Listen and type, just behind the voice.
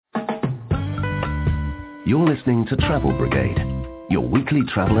You're listening to Travel Brigade, your weekly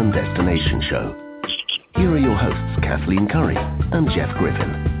travel and destination show. Here are your hosts, Kathleen Curry and Jeff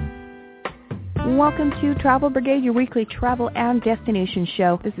Griffin. Welcome to Travel Brigade, your weekly travel and destination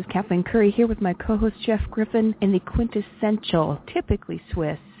show. This is Kathleen Curry here with my co-host Jeff Griffin in the quintessential, typically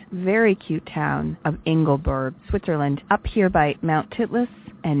Swiss, very cute town of Engelberg, Switzerland, up here by Mount Titlis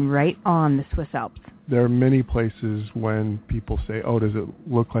and right on the Swiss Alps. There are many places when people say, oh, does it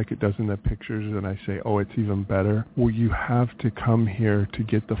look like it does in the pictures? And I say, oh, it's even better. Well, you have to come here to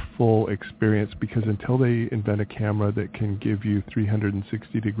get the full experience, because until they invent a camera that can give you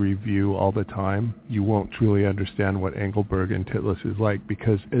 360-degree view all the time, you won't truly understand what Engelberg and Titlis is like,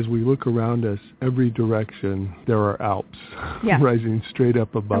 because as we look around us, every direction, there are Alps rising straight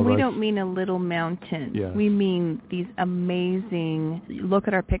up above us. And we don't mean a little mountain. Yes. We mean these amazing, look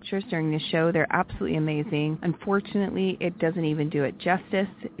at our pictures during the show, they're absolutely amazing. Unfortunately, it doesn't even do it justice,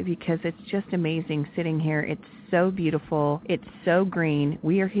 because it's just amazing sitting here. It's so beautiful. It's so green.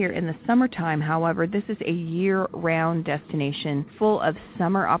 We are here in the summertime. However, this is a year-round destination full of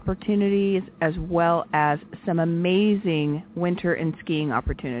summer opportunities as well as some amazing winter and skiing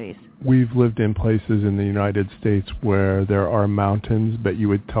opportunities. We've lived in places in the United States where there are mountains, but you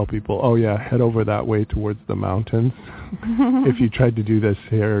would tell people, oh yeah, head over that way towards the mountains. If you tried to do this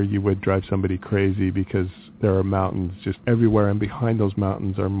here, you would drive somebody crazy, because there are mountains just everywhere, and behind those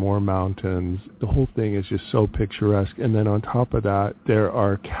mountains are more mountains. The whole thing is just so picturesque. And then on top of that, there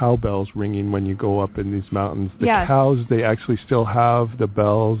are cowbells ringing when you go up in these mountains. The cows, they actually still have the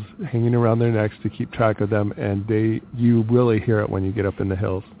bells hanging around their necks to keep track of them, and you really hear it when you get up in the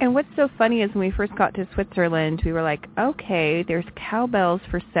hills. And what's so funny is when we first got to Switzerland, we were like, okay, there's cowbells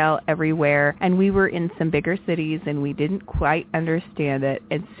for sale everywhere. And we were in some bigger cities, and we didn't quite understand it.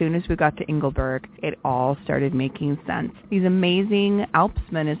 As soon as we got to Engelberg, it all started making sense. These amazing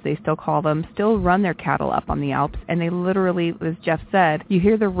Alpsmen, as they still call them, still run their cattle up on the Alps, and they literally, as Jeff said, you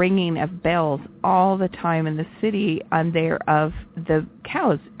hear the ringing of bells all the time in the city on there of the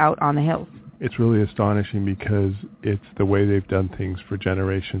cows out on the hills. It's really astonishing, because it's the way they've done things for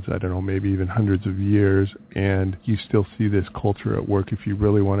generations, I don't know, maybe even hundreds of years, and you still see this culture at work. If you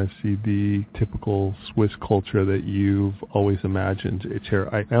really want to see the typical Swiss culture that you've always imagined, it's here.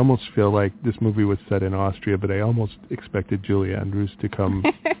 I almost feel like this movie was set in Austria, but I almost expected Julie Andrews to come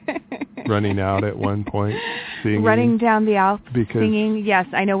running out at one point, singing. Running down the Alps, singing. Yes,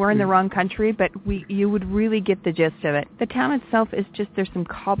 I know we're in the wrong country, but you would really get the gist of it. The town itself is just, there's some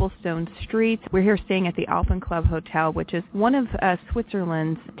cobblestone streets. We're here staying at the Alpenclub Hotel, which is one of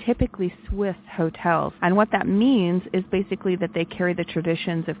Switzerland's typically Swiss hotels. And what that means is basically that they carry the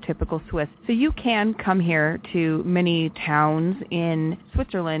traditions of typical Swiss. So you can come here to many towns in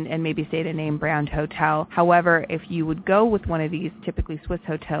Switzerland and maybe stay at a name-brand hotel. However, if you would go with one of these typically Swiss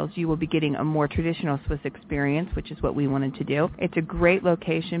hotels, you will be getting a more traditional Swiss experience, which is what we wanted to do. It's a great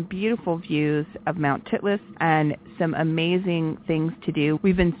location, beautiful views of Mount Titlis, and some amazing things to do.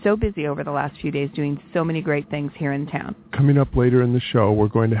 We've been so busy over the last few days doing so many great things here in town. Coming up later in the show, we're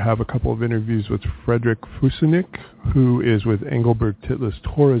going to have a couple of interviews with Frederick Fusenik, who is with Engelberg Titlis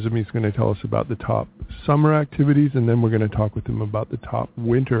Tourism. He's going to tell us about the top summer activities, and then we're going to talk with him about the top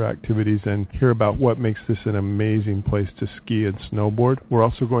winter activities and hear about what makes this an amazing place to ski and snowboard. We're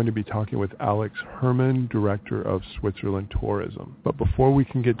also going to be talking with Alex Herman, Director of Switzerland Tourism. But before we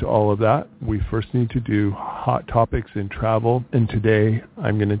can get to all of that, we first need to do hot topics in travel, and today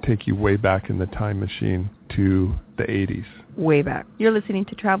I'm going to take you way back in the time machine to the 80s. Way back. You're listening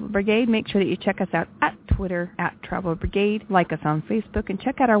to Travel Brigade. Make sure that you check us out at Twitter, at Travel Brigade. Like us on Facebook, and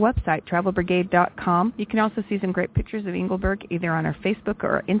check out our website, travelbrigade.com. You can also see some great pictures of Engelberg either on our Facebook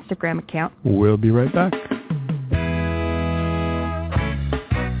or our Instagram account. We'll be right back.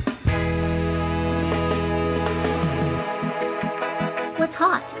 What's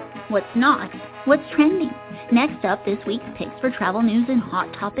hot? What's not? What's trending? Next up, this week's picks for travel news and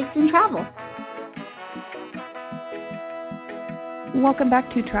hot topics in travel. Welcome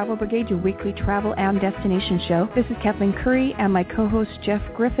back to Travel Brigade, your weekly travel and destination show. This is Kathleen Curry and my co-host Jeff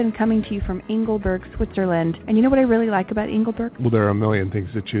Griffin coming to you from Engelberg, Switzerland. And you know what I really like about Engelberg? Well, there are a million things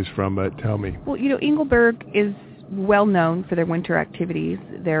to choose from, but tell me. Well, you know, Engelberg is well known for their winter activities.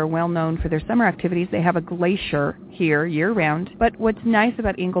 They're well known for their summer activities. They have a glacier here year-round. But what's nice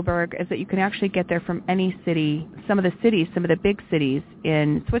about Engelberg is that you can actually get there from any city, some of the big cities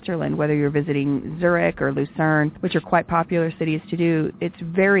in Switzerland, whether you're visiting Zurich or Lucerne, which are quite popular cities to do. It's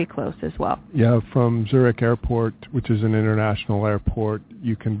very close as well. Yeah, from Zurich Airport, which is an international airport,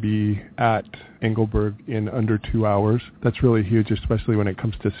 you can be at Engelberg in under 2 hours. That's really huge, especially when it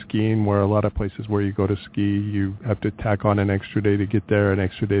comes to skiing, where a lot of places where you go to ski, you have to tack on an extra day to get there, an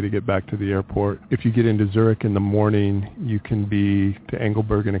extra day to get back to the airport. If you get into Zurich in the morning, you can be to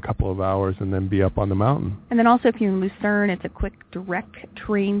Engelberg in a couple of hours and then be up on the mountain. And then also if you're in Lucerne, it's a quick direct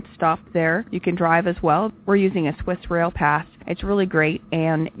train stop there. You can drive as well. We're using a Swiss Rail Pass. It's really great,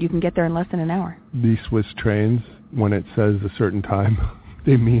 and you can get there in less than an hour. These Swiss trains, when it says a certain time,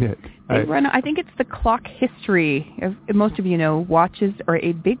 they mean it. I think it's the clock history. Most of you know, watches are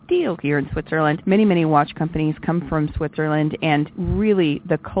a big deal here in Switzerland. Many, many watch companies come from Switzerland, and really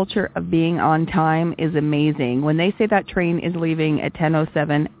the culture of being on time is amazing. When they say that train is leaving at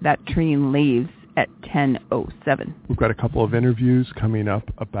 10:07, that train leaves at 10:07. We've got a couple of interviews coming up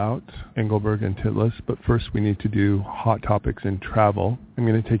about Engelberg and Titlis, but first we need to do hot topics in travel. I'm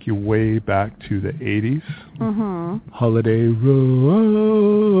going to take you way back to the 80s. Mm-hmm. Holiday Road,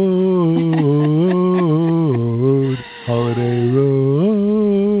 Holiday Road.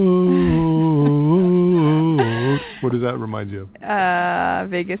 What does that remind you of?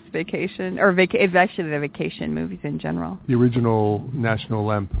 Vegas Vacation, or actually the vacation movies in general. The original National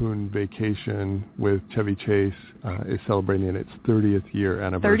Lampoon Vacation with Chevy Chase is celebrating its 30th year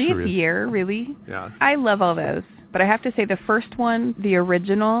anniversary. 30th year, really? Yeah. I love all those. But I have to say the first one, the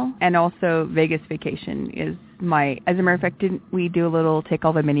original, and also Vegas Vacation is as a matter of fact, didn't we do a little take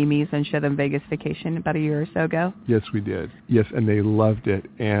all the mini-me's and show them Vegas Vacation about a year or so ago? Yes, we did. Yes, and they loved it.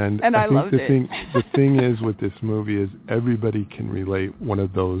 And I think loved it. The thing is with this movie is everybody can relate one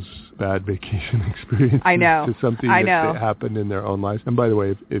of those bad vacation experiences to something that happened in their own lives. And by the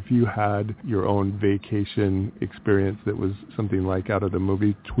way, if you had your own vacation experience that was something like out of the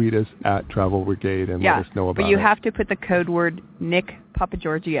movie, tweet us at Travel Brigade and let us know about it. But you have to put the code word Nick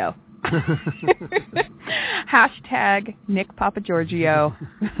Papagiorgio. Hashtag Nick Papagiorgio.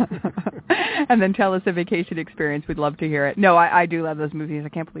 And then tell us a vacation experience. We'd love to hear it. No, I do love those movies. I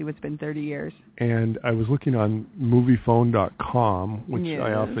can't believe it's been 30 years. And I was looking on moviephone.com, which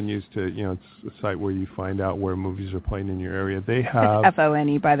I often use to, it's a site where you find out where movies are playing in your area. They have... It's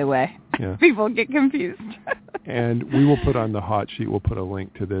F-O-N-E, by the way. Yeah. People get confused. And we will put on the hot sheet, we'll put a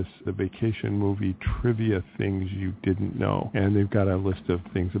link to this, the vacation movie trivia things you didn't know. And they've got a list of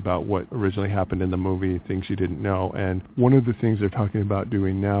things about what originally happened in the movie, things you didn't know. And one of the things they're talking about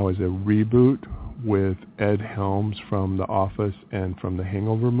doing now is a reboot with Ed Helms from The Office and from the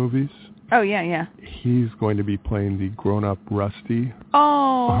Hangover movies. Oh, yeah. He's going to be playing the grown-up Rusty.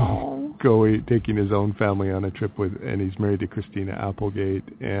 Oh. Taking his own family on a trip and he's married to Christina Applegate,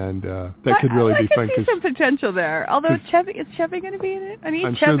 and that could really be fun. I can see some potential there. Although is Chevy going to be in it?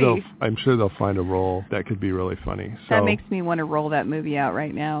 I'm sure they'll find a role that could be really funny. So, that makes me want to roll that movie out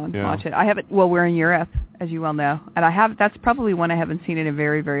right now and watch it. I haven't. Well, we're in Europe, as you well know, and that's probably one I haven't seen in a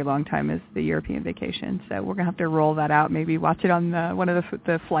very, very long time is the European Vacation. So we're gonna have to roll that out. Maybe watch it on one of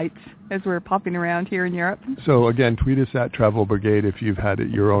the flights as we're popping around here in Europe. So again, tweet us at Travel Brigade if you've had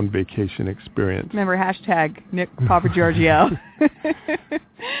your own vacation experience. Remember, hashtag Nick Papagiorgio.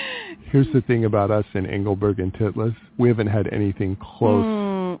 Here's the thing about us in Engelberg and Titlis. We haven't had anything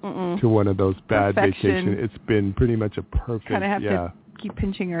close to one of those bad vacations. It's been pretty much a perfect, kind of have to keep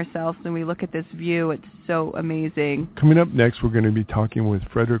pinching ourselves when we look at this view. It's so amazing. Coming up next, we're going to be talking with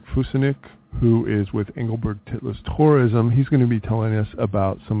Frederick Fusenik, who is with Engelberg Titlis Tourism. He's going to be telling us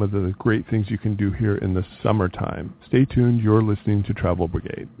about some of the great things you can do here in the summertime. Stay tuned. You're listening to Travel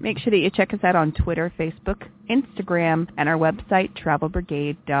Brigade. Make sure that you check us out on Twitter, Facebook, Instagram, and our website,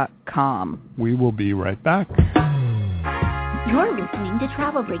 travelbrigade.com. We will be right back. You're listening to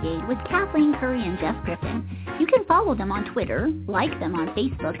Travel Brigade with Kathleen Curry and Jeff Griffin. You can follow them on Twitter, like them on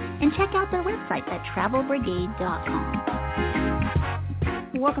Facebook, and check out their website at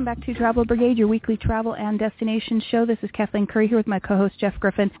travelbrigade.com. Welcome back to Travel Brigade, your weekly travel and destination show. This is Kathleen Curry here with my co-host Jeff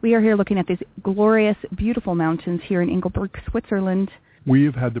Griffin. We are here looking at these glorious, beautiful mountains here in Engelberg, Switzerland. We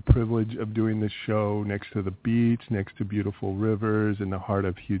have had the privilege of doing this show next to the beach, next to beautiful rivers, in the heart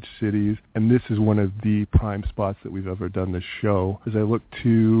of huge cities. And this is one of the prime spots that we've ever done this show. As I look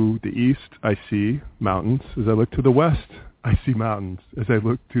to the east, I see mountains. As I look to the west, I see mountains. As I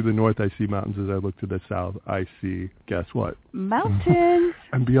look to the north, I see mountains. As I look to the south, I see, guess what? Mountains.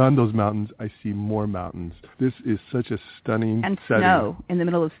 And beyond those mountains, I see more mountains. This is such a stunning setting. And snow in the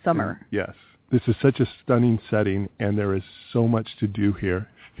middle of summer. Yes. This is such a stunning setting, and there is so much to do here.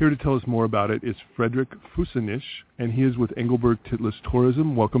 Here to tell us more about it is Frederick Fusenik, and he is with Engelberg Titlis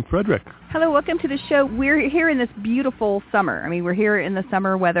Tourism. Welcome, Frederick. Hello, welcome to the show. We're here in this beautiful summer. I mean, we're here in the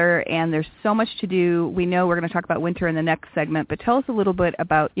summer weather, and there's so much to do. We know we're going to talk about winter in the next segment, but tell us a little bit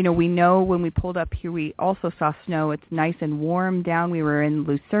about, we know when we pulled up here, we also saw snow. It's nice and warm down. We were in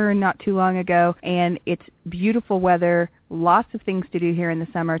Lucerne not too long ago, and it's beautiful weather, lots of things to do here in the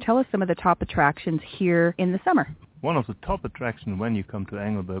summer. Tell us some of the top attractions here in the summer. One of the top attractions when you come to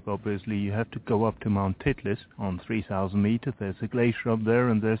Engelberg, obviously, you have to go up to Mount Titlis on 3,000 meters. There's a glacier up there,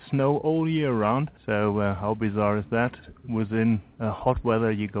 and there's snow all year round. So how bizarre is that? Within hot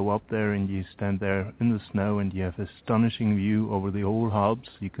weather, you go up there and you stand there in the snow, and you have an astonishing view over the whole Alps.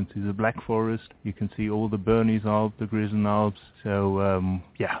 You can see the Black Forest. You can see all the Bernese Alps, the Grisen Alps. So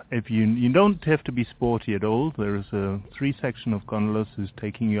if you don't have to be sporty at all. There is a 3-section of gondolas who's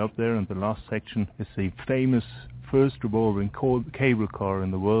taking you up there, and the last section is the famous first revolving cable car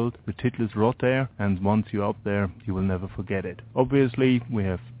in the world, the Titlis Rotair, and once you're up there, you will never forget it. Obviously, we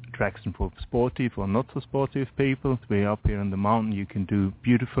have attraction for sportive or not so sportive people. We're up here in the mountain. You can do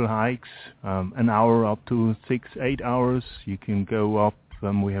beautiful hikes, an hour up to 6-8 hours. You can go up.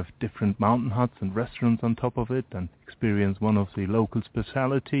 We have different mountain huts and restaurants on top of it, and experience one of the local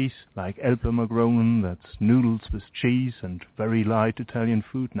specialities like Elpermagronen. That's noodles with cheese and very light Italian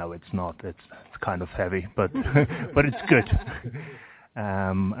food. No, it's not. It's kind of heavy, but but it's good.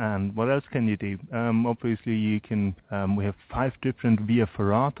 And what else can you do? Obviously, you can. We have 5 different via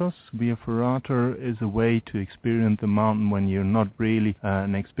ferratas. Via ferrata is a way to experience the mountain when you're not really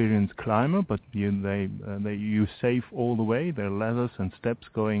an experienced climber, but you safe all the way. There are ladders and steps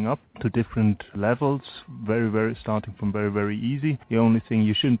going up to different levels, very starting from very easy. The only thing,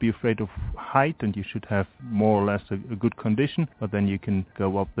 you shouldn't be afraid of height, and you should have more or less a good condition, but then you can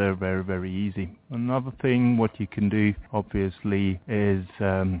go up there very easy. Another thing, what you can do, obviously, is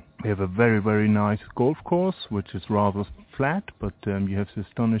we have a very nice golf course, which is rather flat, but you have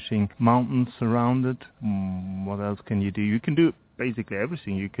astonishing mountains around it. What else can you do? You can do basically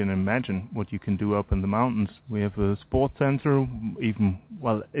everything you can imagine what you can do up in the mountains. We have a sports center.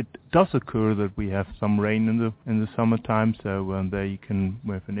 It does occur that we have some rain in the summertime, so there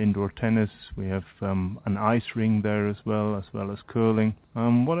we have an indoor tennis. We have an ice ring there as well as curling.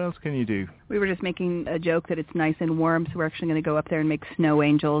 What else can you do? We were just making a joke that it's nice and warm, so we're actually going to go up there and make snow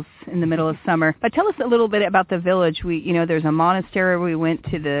angels in the middle of summer. But tell us a little bit about the village. There's a monastery. We went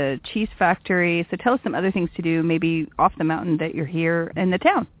to the cheese factory. So tell us some other things to do, maybe off the mountain that you're here in the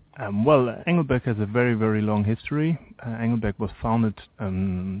town. Engelberg has a very long history. Engelberg was founded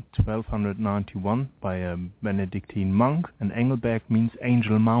in 1291 by a Benedictine monk, and Engelberg means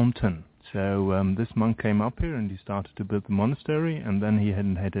Angel Mountain. So this monk came up here and he started to build the monastery, and then he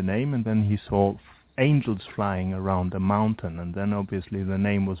hadn't had a name, and then he saw angels flying around the mountain, and then obviously the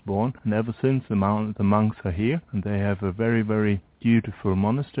name was born. And ever since, the monks are here, and they have a very beautiful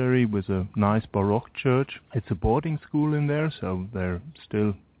monastery with a nice Baroque church. It's a boarding school in there, so they're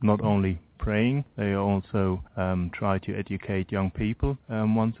still not only praying, they also try to educate young people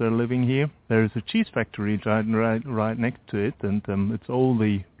once they're living here. There is a cheese factory right next to it, and it's all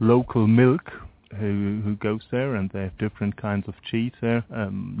the local milk who goes there, and they have different kinds of cheese there.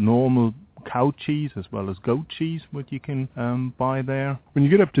 Normal cow cheese as well as goat cheese, what you can buy there. When you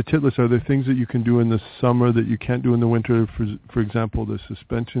get up to Titlis, are there things that you can do in the summer that you can't do in the winter? For example, the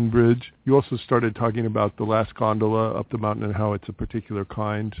suspension bridge. You also started talking about the last gondola up the mountain and how it's a particular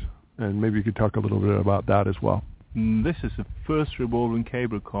kind, and maybe you could talk a little bit about that as well. This is the first revolving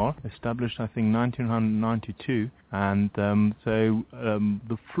cable car, established I think 1992, and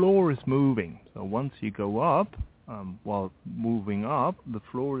the floor is moving. So once you go up, while moving up, the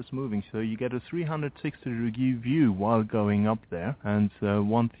floor is moving, so you get a 360-degree view while going up there. And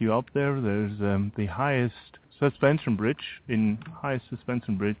once you're up there, there's the highest suspension bridge in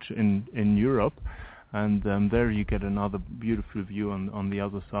Europe. And there you get another beautiful view on the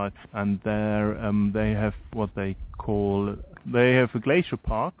other side. And there they have what they call, they have a glacier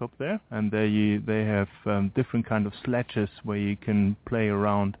park up there, and they have different kind of sledges where you can play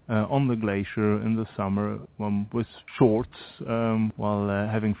around on the glacier in the summer with shorts while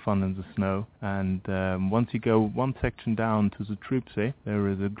having fun in the snow. And once you go one section down to the Trübsee, there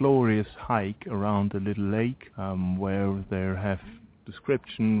is a glorious hike around a little lake where they have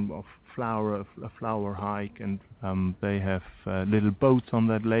description of a flower hike, and they have little boats on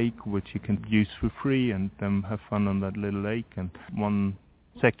that lake which you can use for free and have fun on that little lake. And one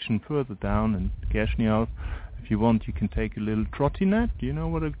section further down in Gerschnialf, if you want, you can take a little trottinette. Do you know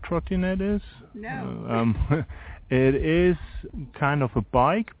what a trottinette is? No. It is kind of a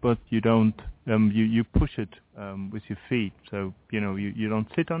bike, but you don't you push it with your feet. So, you don't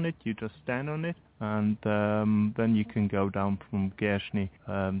sit on it, you just stand on it. And then you can go down from Gershny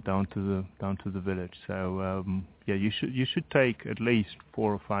down to the village. So you should take at least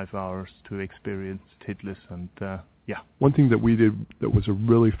 4 or 5 hours to experience Titlis. And one thing that we did that was a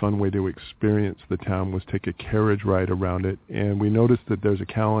really fun way to experience the town was take a carriage ride around it. And we noticed that there's a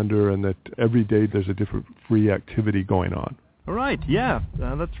calendar and that every day there's a different free activity going on. Right,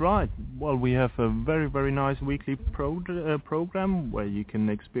 that's right. Well, we have a very, very nice weekly program where you can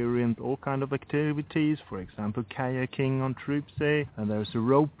experience all kind of activities, for example, kayaking on Trübsee, and there's a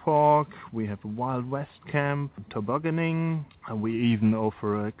rope park, we have a Wild West camp, tobogganing, and we even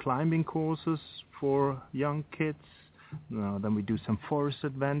offer climbing courses for young kids. Then we do some forest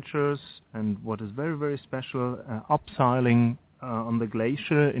adventures, and what is very, very special, upsiling on the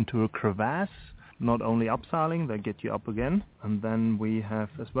glacier into a crevasse. Not only upsiling, they get you up again. And then we have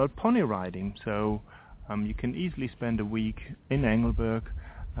as well pony riding. So you can easily spend a week in Engelberg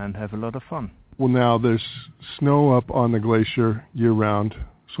and have a lot of fun. Well, now there's snow up on the glacier year-round.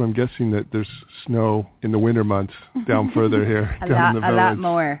 So I'm guessing that there's snow in the winter months down further here. A lot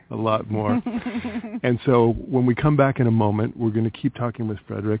more. A lot more. And so when we come back in a moment, we're going to keep talking with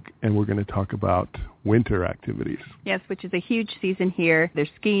Fredrik, and we're going to talk about winter activities. Yes, which is a huge season here. There's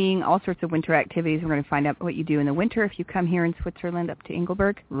skiing, all sorts of winter activities. We're going to find out what you do in the winter if you come here in Switzerland up to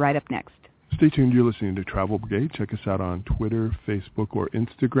Engelberg, right up next. Stay tuned. You're listening to Travel Brigade. Check us out on Twitter, Facebook, or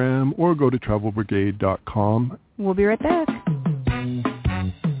Instagram, or go to travelbrigade.com. We'll be right back.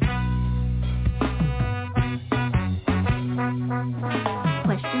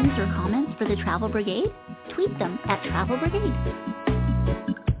 Questions or comments for the Travel Brigade? Tweet them at Travel Brigade.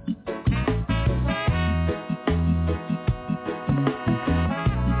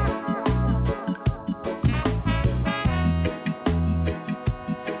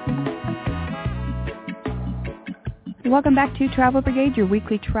 Welcome back to Travel Brigade, your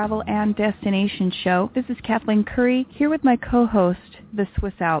weekly travel and destination show. This is Kathleen Curry, here with my co-host, the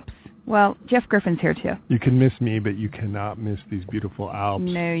Swiss Alps. Well, Jeff Griffin's here too. You can miss me, but you cannot miss these beautiful Alps.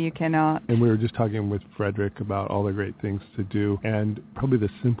 No, you cannot. And we were just talking with Fredrik about all the great things to do. And probably the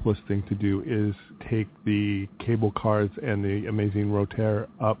simplest thing to do is take the cable cars and the amazing Rotair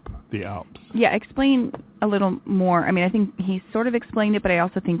up the Alps. Yeah, explain a little more. I mean, I think he sort of explained it, but I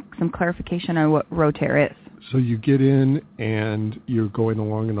also think some clarification on what Rotair is. So you get in and you're going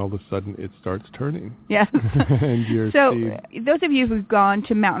along and all of a sudden it starts turning. Yes. And you're those of you who've gone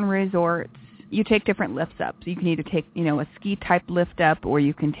to mountain resorts, you take different lifts up. So you can either take, a ski-type lift up or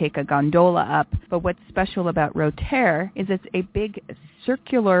you can take a gondola up. But what's special about Rotair is it's a big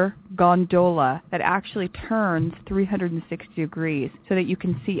circular gondola that actually turns 360 degrees so that you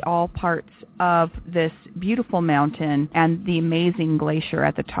can see all parts of this beautiful mountain and the amazing glacier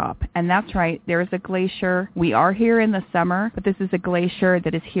at the top. And that's right, there is a glacier. We are here in the summer, but this is a glacier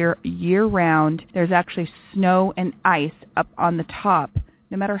that is here year-round. There's actually snow and ice up on the top,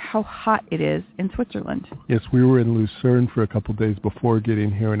 no matter how hot it is in Switzerland. Yes, we were in Lucerne for a couple of days before getting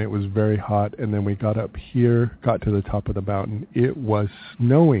here, and it was very hot. And then we got up here, got to the top of the mountain. It was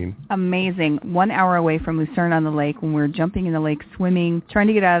snowing. Amazing. 1 hour away from Lucerne on the lake, when we were jumping in the lake, swimming, trying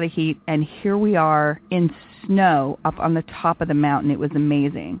to get out of the heat, and here we are in snow up on the top of the mountain. It was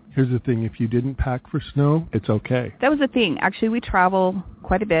amazing. Here's the thing. If you didn't pack for snow, it's okay. That was the thing. Actually, we travel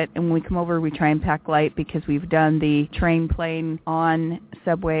quite a bit, and when we come over, we try and pack light because we've done the train, plane, on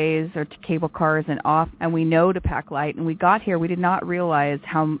subways or cable cars and off, and we know to pack light. And we got here, we did not realize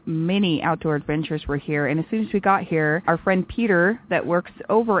how many outdoor adventures were here. And as soon as we got here, our friend Peter that works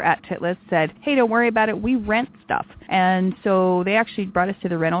over at Titlis said, hey, don't worry about it, we rent stuff. And so they actually brought us to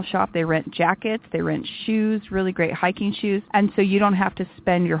the rental shop. They rent jackets, they rent shoes, really great hiking shoes. And so you don't have to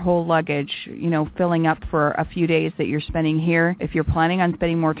spend your whole luggage, filling up for a few days that you're spending here. If you're planning on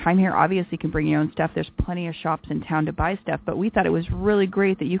spending more time here, obviously you can bring your own stuff. There's plenty of shops in town to buy stuff, but we thought it was really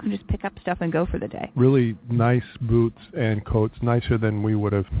great that you can just pick up stuff and go for the day. Really nice boots and coats, nicer than we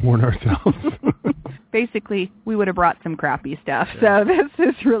would have worn ourselves. Basically, we would have brought some crappy stuff. Yeah. So this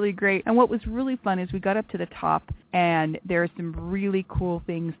is really great. And what was really fun is we got up to the top, and there are some really cool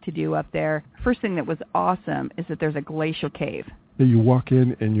things to do up there. First thing that was awesome is that there's a glacial cave. You walk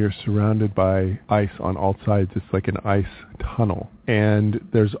in and you're surrounded by ice on all sides. It's like an ice tunnel. And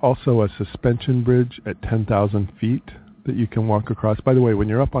there's also a suspension bridge at 10,000 feet that you can walk across. By the way, when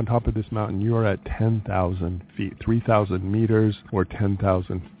you're up on top of this mountain, you are at 10,000 feet, 3,000 meters or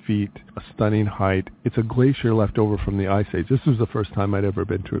 10,000 feet, a stunning height. It's a glacier left over from the Ice Age. This was the first time I'd ever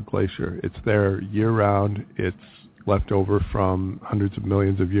been to a glacier. It's there year-round. It's left over from hundreds of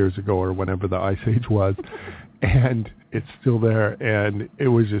millions of years ago or whenever the Ice Age was. and it's still there, and it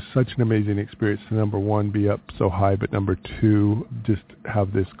was just such an amazing experience to, number one, be up so high, but number two, just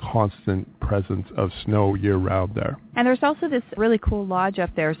have this constant presence of snow year-round there. And there's also this really cool lodge up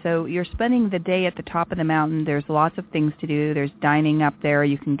there, so you're spending the day at the top of the mountain. There's lots of things to do. There's dining up there.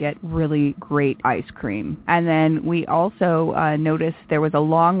 You can get really great ice cream. And then we also noticed there was a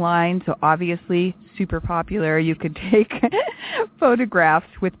long line, so obviously super popular. You could take photographs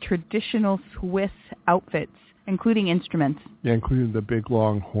with traditional Swiss outfits, including instruments. Yeah, including the big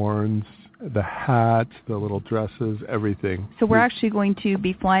long horns, the hats, the little dresses, everything. So we're actually going to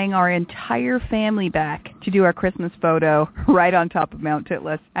be flying our entire family back to do our Christmas photo right on top of Mount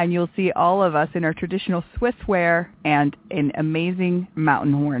Titlis. And you'll see all of us in our traditional Swiss wear and an amazing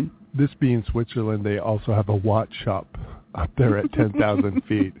mountain horn. This being Switzerland, they also have a watch shop up there at 10,000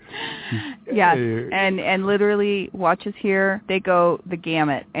 feet. Yes, and literally watches here, they go the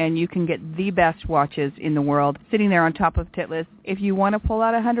gamut, and you can get the best watches in the world sitting there on top of Titlis. If you want to pull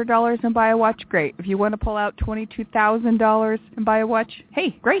out $100 and buy a watch, great. If you want to pull out $22,000 and buy a watch,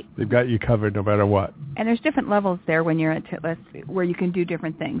 hey, great. They've got you covered no matter what. And there's different levels there when you're at Titlis where you can do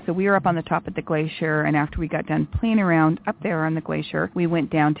different things. So we were up on the top of the glacier, and after we got done playing around up there on the glacier, we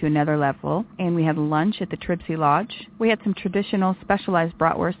went down to another level, and we had lunch at the Tribsy Lodge. We had some traditional specialized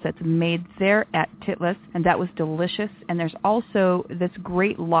bratwurst that's made there at Titlis, and that was delicious. And there's also this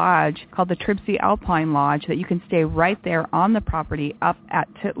great lodge called the Tribsy Alpine Lodge that you can stay right there on the property up at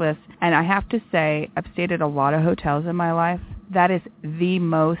Titlis. And I have to say, I've stayed at a lot of hotels in my life. That is the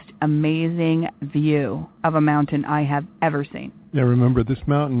most amazing view of a mountain I have ever seen. Yeah, remember, this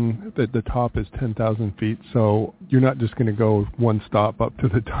mountain at the top is 10,000 feet, so you're not just going to go one stop up to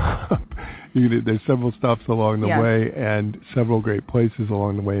the top. There's several stops along the way and several great places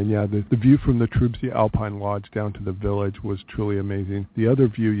along the way. And yeah, the view from the Tribsy Alpine Lodge down to the village was truly amazing. The other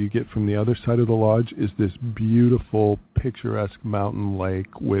view you get from the other side of the lodge is this beautiful, picturesque mountain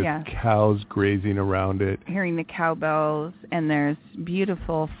lake with cows grazing around it. Hearing the cowbells, and there's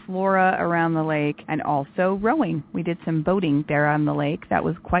beautiful flora around the lake, and also rowing. We did some boating there on the lake. That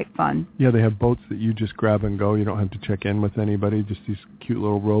was quite fun. Yeah, they have boats that you just grab and go. You don't have to check in with anybody, just these cute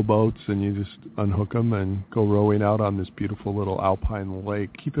little rowboats, and you just unhook them and go rowing out on this beautiful little alpine lake.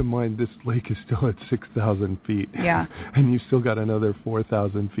 Keep in mind, this lake is still at 6,000 feet. Yeah. And you've still got another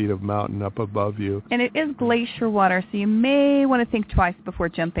 4,000 feet of mountain up above you. And it is glacier water, so you may want to think twice before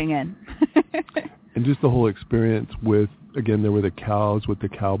jumping in. And just the whole experience with, again, there were the cows with the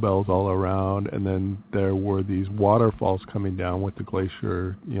cowbells all around, and then there were these waterfalls coming down with the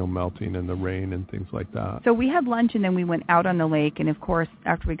glacier, melting and the rain and things like that. So we had lunch, and then we went out on the lake, and of course,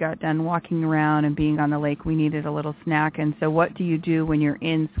 after we got done walking around and being on the lake, we needed a little snack. And so what do you do when you're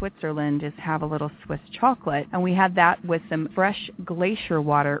in Switzerland is have a little Swiss chocolate. And we had that with some fresh glacier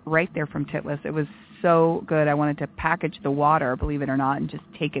water right there from Titlis. It was so good. I wanted to package the water, believe it or not, and just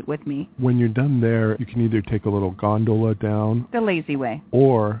take it with me. When you're done there, you can either take a little gondola down. The lazy way.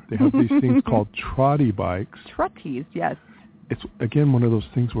 Or they have these things called trotty bikes. Trotties, yes. It's, again, one of those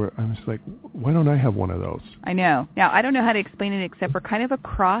things where I'm just like, why don't I have one of those? I know. Now, I don't know how to explain it except for kind of a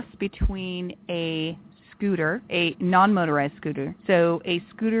cross between a scooter, a non-motorized scooter. So a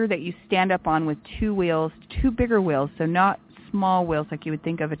scooter that you stand up on with two wheels, two bigger wheels, so not small wheels like you would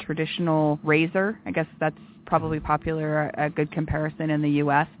think of a traditional Razor. I guess that's probably popular. A good comparison in the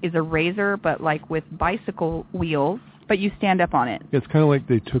U.S. is a Razor, but like with bicycle wheels, but you stand up on it. It's kind of like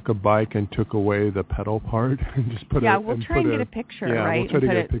they took a bike and took away the pedal part and just put it. Yeah, we'll try and get a picture, right? We'll try to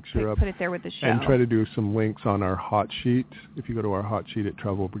get a picture up. Put it there with the show. And try to do some links on our hot sheet. If you go to our hot sheet at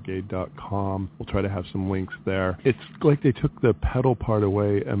travelbrigade.com, we'll try to have some links there. It's like they took the pedal part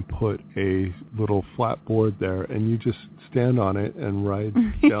away and put a little flat board there, and you just stand on it and ride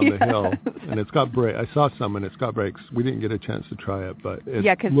down the hill. And it's got brakes. I saw some, and it's got brakes. We didn't get a chance to try it, but it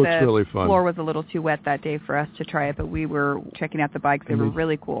looks really fun. The floor was a little too wet that day for us to try it, but we were checking out the bikes. They were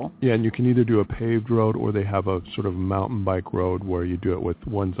really cool. Yeah, and you can either do a paved road, or they have a sort of mountain bike road where you do it with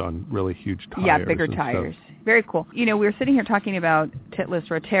ones on really huge tires. Yeah, bigger tires. Very cool. We were sitting here talking about Titlis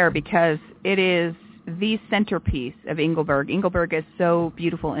Roter because it is the centerpiece of Engelberg. Engelberg is so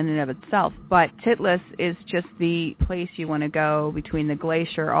beautiful in and of itself, but Titlis is just the place you want to go between the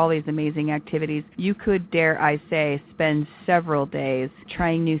glacier, all these amazing activities. You could, dare I say, spend several days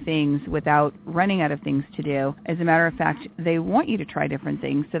trying new things without running out of things to do. As a matter of fact, they want you to try different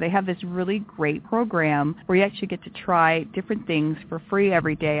things. So they have this really great program where you actually get to try different things for free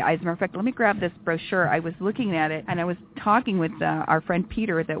every day. As a matter of fact, let me grab this brochure. I was looking at it and I was talking with our friend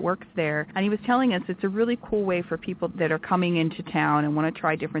Peter that works there, and he was telling us It's a really cool way for people that are coming into town and want to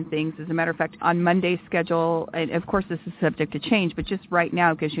try different things. As a matter of fact, on Monday's schedule, and of course this is subject to change, but just right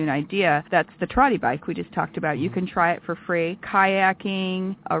now gives you an idea, that's the trotty bike we just talked about. You can try it for free.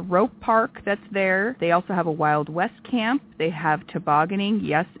 Kayaking, a rope park that's there. They also have a Wild West camp. They have tobogganing,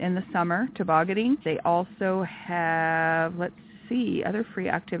 yes, in the summer, tobogganing. They also have, other free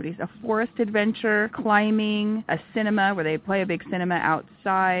activities, a forest adventure, climbing, a cinema where they play a big cinema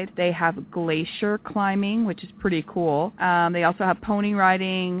outside. They have glacier climbing, which is pretty cool. They also have pony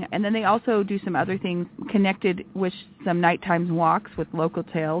riding, and then they also do some other things connected with some nighttime walks with local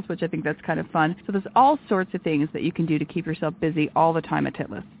tales, which I think that's kind of fun. So there's all sorts of things that you can do to keep yourself busy all the time at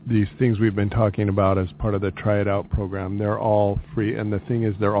Titlis. These things we've been talking about as part of the Try It Out program, they're all free, and the thing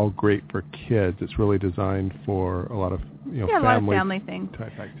is they're all great for kids. It's really designed for a lot of a lot of family things.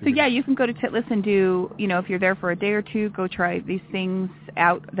 So you can go to Titlis and do, if you're there for a day or two, go try these things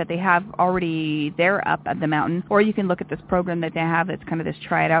out that they have already there up at the mountain, or you can look at this program that they have that's kind of this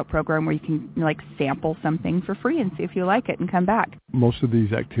Try It Out program where you can sample something for free and see if you like it and come back. Most of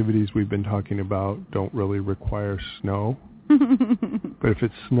these activities we've been talking about don't really require snow, but if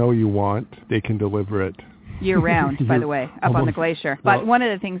it's snow you want, they can deliver it. Year-round, by the way, up on the glacier. But one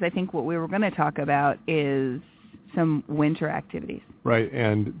of the things I think what we were going to talk about is some winter activities. Right,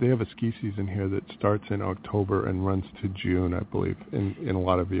 and they have a ski season here that starts in October and runs to June, I believe, in a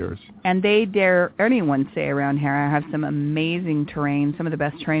lot of years. And they dare anyone say around here, I have some amazing terrain, some of the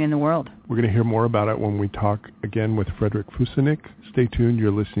best terrain in the world. We're going to hear more about it when we talk again with Frederick Fusenik. Stay tuned.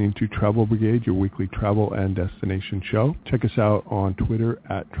 You're listening to Travel Brigade, your weekly travel and destination show. Check us out on Twitter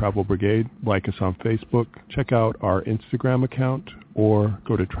at Travel Brigade. Like us on Facebook. Check out our Instagram account or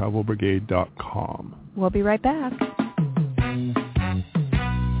go to travelbrigade.com. We'll be right back.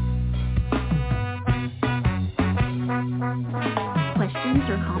 Questions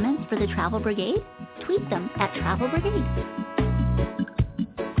or comments for the Travel Brigade? Tweet them at Travel Brigade.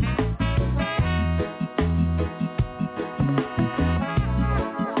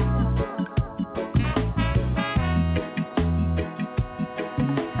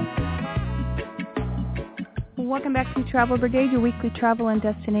 Welcome back to Travel Brigade, your weekly travel and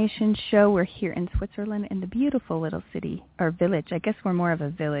destination show. We're here in Switzerland in the beautiful little city, or village. I guess we're more of a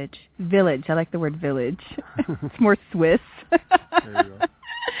village. Village. I like the word village. It's more Swiss. There you go.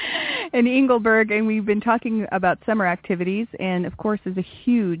 In Engelberg, and we've been talking about summer activities, and of course there's a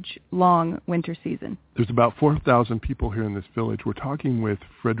huge, long winter season. There's about 4,000 people here in this village. We're talking with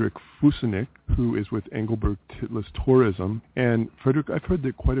Frederick Fusenik, who is with Engelberg Titlis Tourism. And Frederick, I've heard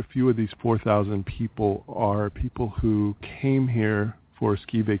that quite a few of these 4,000 people are people who came here for a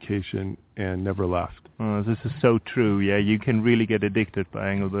ski vacation and never left. This is so true. Yeah, you can really get addicted by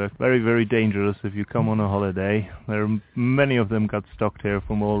Engelberg. Very, very dangerous if you come on a holiday. Many of them got stocked here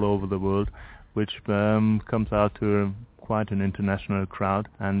from all over the world, which comes out to quite an international crowd.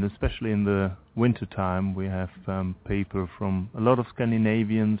 And especially in the winter time, we have people from a lot of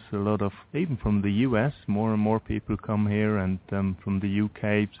Scandinavians, a lot of even from the US. More and more people come here, and from the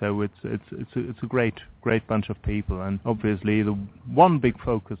UK. So it's a great bunch of people. And obviously, the one big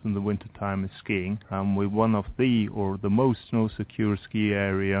focus in the winter time is skiing. We're one of the most snow secure ski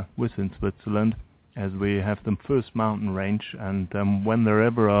area within Switzerland, as we have the first mountain range, and when there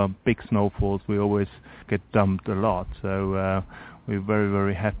ever are big snowfalls, we always get dumped a lot. So we're very,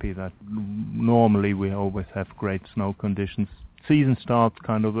 very happy that normally we always have great snow conditions. Season starts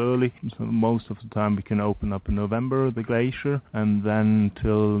kind of early, so most of the time we can open up in November, the glacier, and then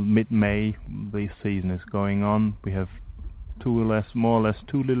till mid-May the season is going on. We have more or less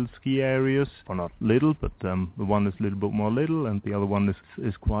two little ski areas, or not little, but the one is a little bit more little, and the other one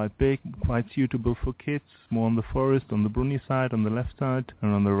is quite big, quite suitable for kids, more on the forest, on the Bruni side, on the left side,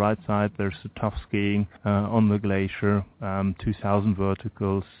 and on the right side there's the tough skiing on the glacier, 2,000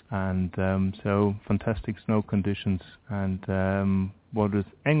 verticals, and so fantastic snow conditions. And what is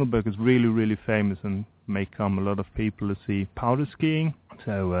Engelberg is really, really famous, and may come a lot of people to see powder skiing,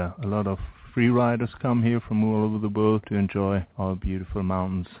 so a lot of free riders come here from all over the world to enjoy our beautiful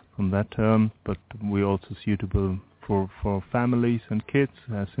mountains from that term, but we're also suitable for families and kids,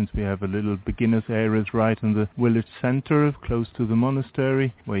 since we have a little beginners areas right in the village center, close to the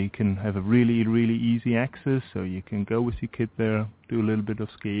monastery, where you can have a really, really easy access, so you can go with your kid there, do a little bit of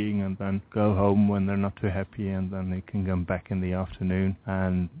skiing, and then go home when they're not too happy, and then they can come back in the afternoon.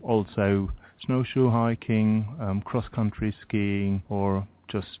 And also snowshoe hiking, cross-country skiing, or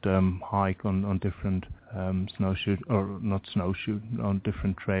just hike on different on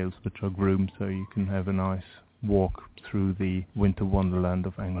different trails which are groomed, so you can have a nice walk through the winter wonderland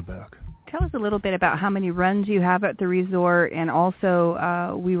of Engelberg. Tell us a little bit about how many runs you have at the resort, and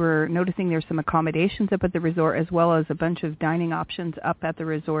also we were noticing there's some accommodations up at the resort as well as a bunch of dining options up at the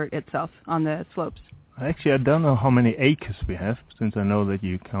resort itself on the slopes. Actually, I don't know how many acres we have, since I know that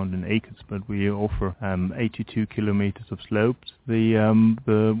you count in acres, but we offer 82 kilometers of slopes. We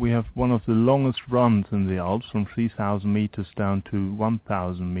have one of the longest runs in the Alps, from 3,000 meters down to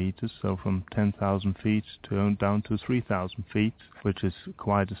 1,000 meters, so from 10,000 feet down to 3,000 feet, which is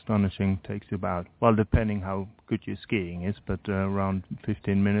quite astonishing. Takes you about, well, depending how good your skiing is, but around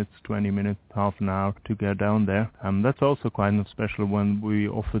 15 minutes, 20 minutes, half an hour to go down there. That's also quite special when we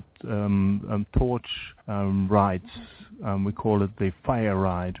offered torch rides. We call it the fire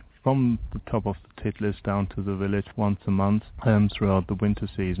ride, from the top of the Titlis down to the village once a month throughout the winter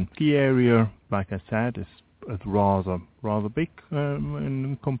season. Ski area, like I said, is rather big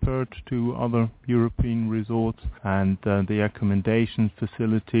compared to other European resorts, and the accommodation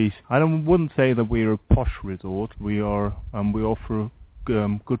facilities. Wouldn't say that we're a posh resort. We offer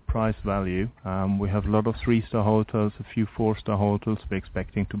good price value. We have a lot of 3-star hotels, a few 4-star hotels. We're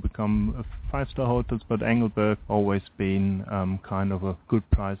expecting to become 5-star hotels, but Engelberg always been kind of a good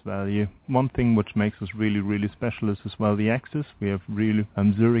price value. One thing which makes us really special is as well the access. We have really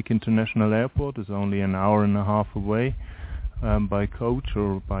Zurich International Airport is only an hour and a half away by coach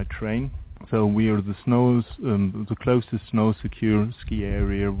or by train. So we are the closest snow-secure ski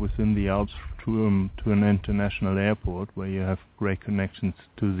area within the Alps to an international airport, where you have great connections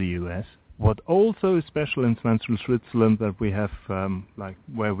to the US. What also is special in central Switzerland, that we have, like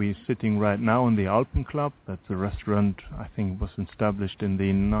where we're sitting right now in the Alpen Club, that's a restaurant I think was established in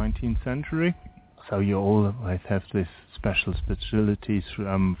the 19th century. So you always have this special specialties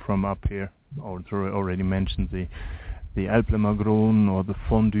from up here. Already mentioned the Alplemagron, or the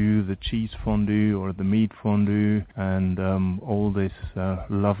fondue, the cheese fondue, or the meat fondue, and all this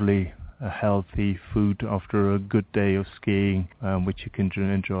lovely healthy food after a good day of skiing, which you can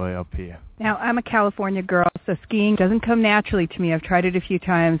enjoy up here. Now, I'm a California girl, so skiing doesn't come naturally to me. I've tried it a few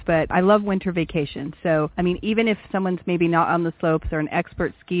times, but I love winter vacation. So, I mean, even if someone's maybe not on the slopes or an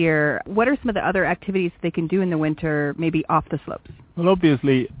expert skier, what are some of the other activities they can do in the winter, maybe off the slopes? Well,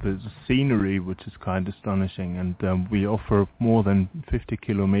 obviously, there's a scenery, which is kind of astonishing, and we offer more than 50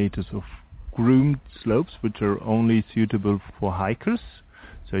 kilometers of groomed slopes, which are only suitable for hikers.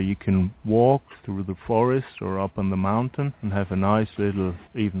 So you can walk through the forest or up on the mountain and have a nice little,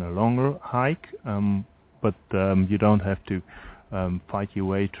 even a longer hike, but you don't have to fight your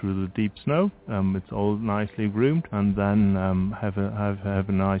way through the deep snow. It's all nicely groomed, and then have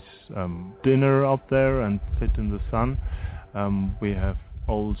a nice dinner up there and sit in the sun. We have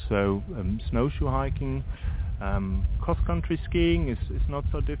also snowshoe hiking. Cross-country skiing is not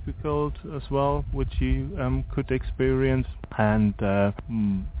so difficult as well, which you could experience. And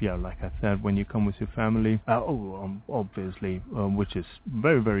like I said, when you come with your family, obviously, which is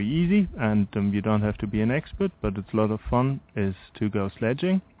very easy, and you don't have to be an expert, but it's a lot of fun, is to go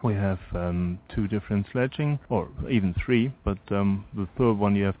sledging. We have 2 different sledging, or even 3, but the third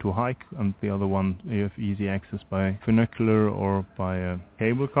one you have to hike, and the other one you have easy access by funicular or by a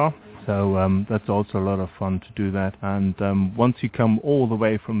cable car. So that's also a lot of fun to do that. And once you come all the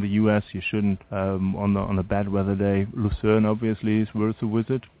way from the US, you shouldn't, on a bad weather day, Lucerne obviously is worth a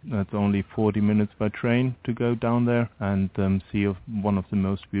visit. That's only 40 minutes by train to go down there and see one of the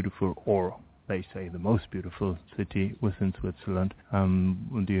most beautiful, or they say the most beautiful city within Switzerland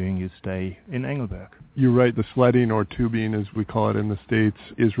during your stay in Engelberg. You're right, the sledding, or tubing as we call it in the States,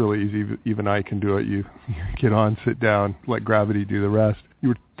 is really easy. Even I can do it. You get on, sit down, let gravity do the rest. You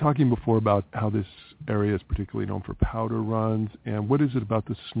were talking before about how this area is particularly known for powder runs, and what is it about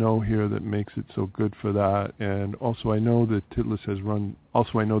the snow here that makes it so good for that? And also I know that Titlis has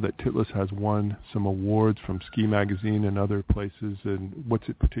won some awards from Ski Magazine and other places, and what's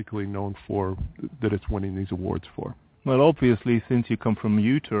it particularly known for that it's winning these awards for? Well, obviously, since you come from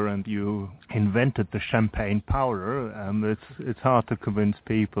Utah and you invented the champagne powder, it's hard to convince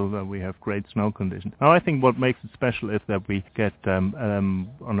people that we have great snow conditions. Now, I think what makes it special is that we get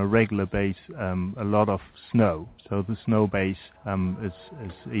on a regular base a lot of snow. So the snow base is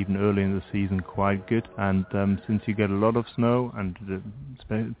even early in the season quite good, and since you get a lot of snow, and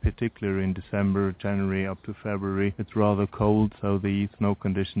particularly in December, January up to February, it's rather cold, so the snow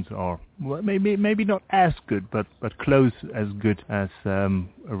conditions are maybe not as good, but close as good as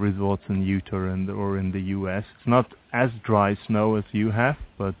resorts in Utah or in the US. It's not as dry snow as you have,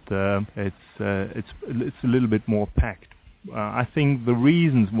 but it's a little bit more packed. I think the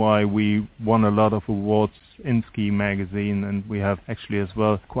reasons why we won a lot of awards in Ski Magazine, and we have actually as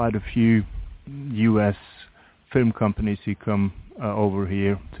well quite a few US film companies who come over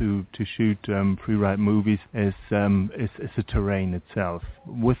here to shoot free-ride movies is the terrain itself.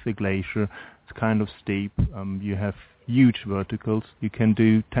 With the glacier, it's kind of steep. You have huge verticals. You can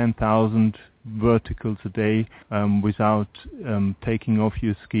do 10,000 verticals a day without taking off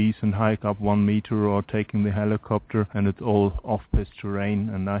your skis and hike up 1 meter or taking the helicopter, and it's all off-piste terrain,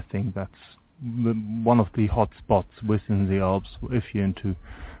 and I think that's one of the hot spots within the Alps. If you're into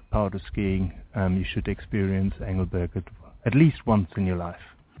powder skiing, you should experience Engelberg at least once in your life.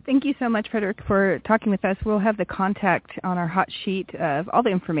 Thank you so much, Frederick, for talking with us. We'll have the contact on our hot sheet of all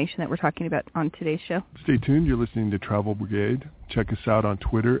the information that we're talking about on today's show. Stay tuned. You're listening to Travel Brigade. Check us out on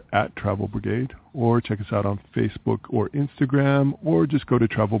Twitter @Travel Brigade, or check us out on Facebook or Instagram, or just go to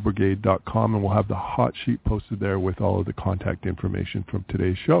travelbrigade.com, and we'll have the hot sheet posted there with all of the contact information from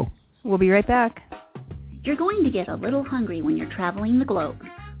today's show. We'll be right back. You're going to get a little hungry when you're traveling the globe.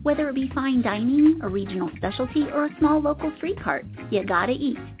 Whether it be fine dining, a regional specialty, or a small local street cart, you gotta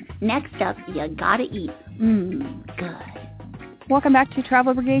eat. Next up, you gotta eat. Good. Welcome back to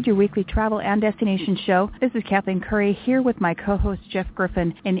Travel Brigade, your weekly travel and destination show. This is Kathleen Curry here with my co-host Jeff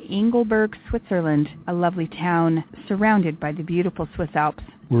Griffin in Engelberg, Switzerland, a lovely town surrounded by the beautiful Swiss Alps.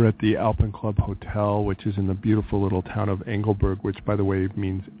 We're at the Alpenclub Hotel, which is in the beautiful little town of Engelberg, which, by the way,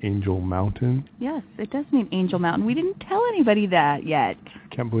 means Angel Mountain. Yes, it does mean Angel Mountain. We didn't tell anybody that yet.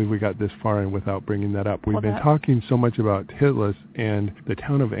 Can't believe we got this far in without bringing that up. We've been talking so much about Titlis, and the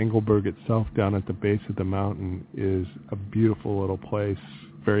town of Engelberg itself down at the base of the mountain is a beautiful little place,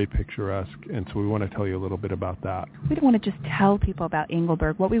 very picturesque, and so we want to tell you a little bit about that. We don't want to just tell people about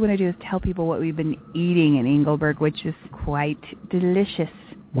Engelberg. What we want to do is tell people what we've been eating in Engelberg, which is quite delicious.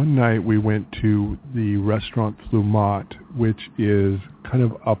 One night we went to the restaurant Flumat, which is kind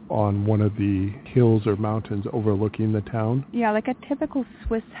of up on one of the hills or mountains overlooking the town. Yeah, like a typical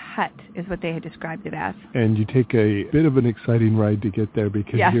Swiss hut is what they had described it as. And you take a bit of an exciting ride to get there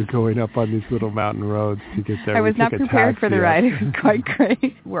because you're going up on these little mountain roads to get there. I was not prepared for the ride. It was quite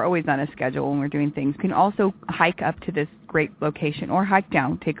great. We're always on a schedule when we're doing things. You can also hike up to this great location or hike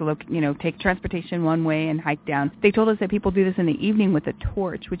down. Take a look, take transportation one way and hike down. They told us that people do this in the evening with a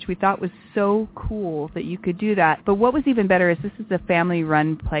torch, which we thought was so cool that you could do that. But what was even better is this is a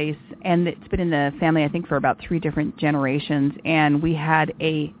family-run place, and it's been in the family, I think, for about 3 different generations. And we had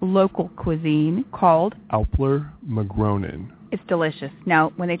a local cuisine called Alpler Magronen. It's delicious.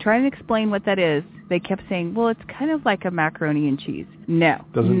 Now, when they try to explain what that is, they kept saying, well, it's kind of like a macaroni and cheese. No.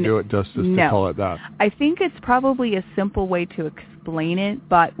 Doesn't do it justice to call it that. I think it's probably a simple way to explain it,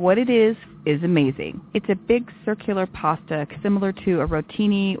 but what it is amazing. It's a big circular pasta similar to a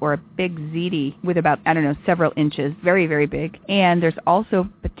rotini or a big ziti with about, several inches, very, very big. And there's also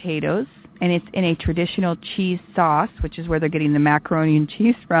potatoes. And it's in a traditional cheese sauce, which is where they're getting the macaroni and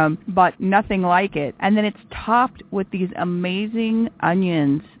cheese from, but nothing like it. And then it's topped with these amazing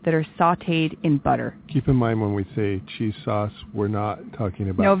onions that are sautéed in butter. Keep in mind when we say cheese sauce, we're not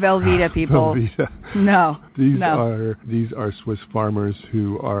talking about... No Velveeta, people. Velveeta. No. These are Swiss farmers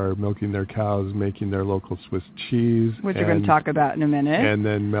who are milking their cows, making their local Swiss cheese. Which we're going to talk about in a minute. And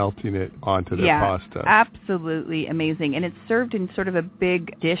then melting it onto their pasta. Absolutely amazing. And it's served in sort of a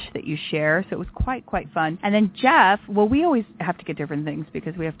big dish that you share. So it was quite fun. And then Jeff, we always have to get different things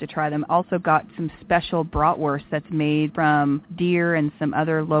because we have to try them, also got some special bratwurst that's made from deer and some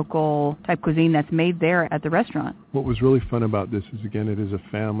other local type cuisine that's made there at the restaurant. What was really fun about this is, again, it is a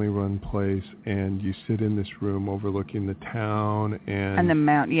family-run place, and you sit in this room overlooking the town. And the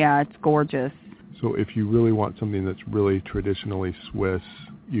mountain. Yeah, it's gorgeous. So if you really want something that's really traditionally Swiss,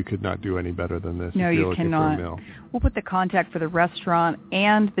 you could not do any better than this. No, if you're you cannot. For a meal. We'll put the contact for the restaurant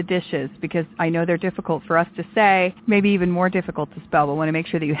and the dishes because I know they're difficult for us to say, maybe even more difficult to spell, but want to make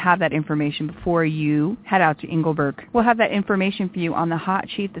sure that you have that information before you head out to Engelberg. We'll have that information for you on the hot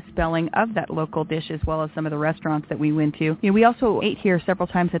sheet, the spelling of that local dish, as well as some of the restaurants that we went to. We also ate here several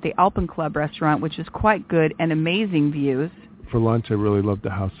times at the Alpenclub restaurant, which is quite good and amazing views. For lunch, I really loved the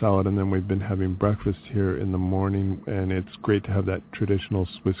house salad, and then we've been having breakfast here in the morning, and it's great to have that traditional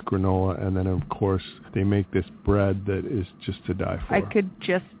Swiss granola, and then, of course, they make this bread that is just to die for. I could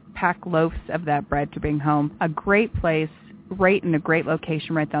just pack loaves of that bread to bring home. A great place, right in a great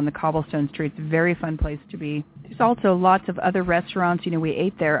location right down the cobblestone streets. Very fun place to be. There's also lots of other restaurants. We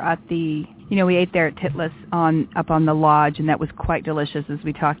ate there at Titlis up on the lodge, and that was quite delicious, as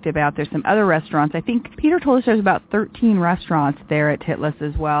we talked about. There's some other restaurants. I think Peter told us there's about 13 restaurants there at Titlis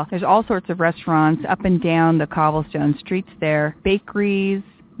as well. There's all sorts of restaurants up and down the cobblestone streets there. Bakeries,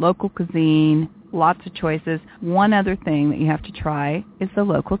 local cuisine, lots of choices. One other thing that you have to try is the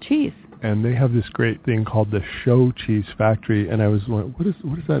local cheese. and they have this great thing called the Show Cheese Factory, and I was like, what does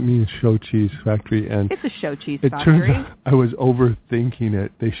that mean, Show Cheese Factory? And it's a show cheese it factory. Turns out I was overthinking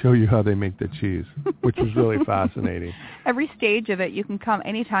it. They show you how they make the cheese, which was really fascinating. Every stage of it, you can come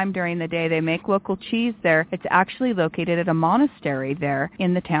anytime during the day. They make local cheese there. It's actually located at a monastery there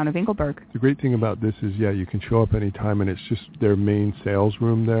in the town of Engelberg. The great thing about this is, you can show up anytime, and it's just their main sales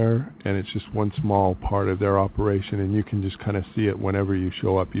room there, and it's just one small part of their operation, and you can just kind of see it whenever you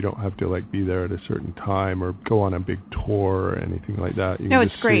show up. You don't have to be there at a certain time or go on a big tour or anything like that.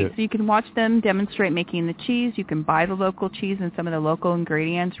 It's great. So you can watch them demonstrate making the cheese. You can buy the local cheese and some of the local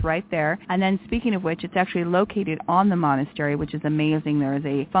ingredients right there. And then speaking of which, it's actually located on the monastery, which is amazing. There is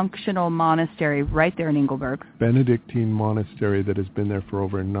a functional monastery right there in Engelberg. Benedictine monastery that has been there for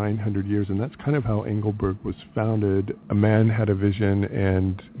over 900 years, and that's kind of how Engelberg was founded. A man had a vision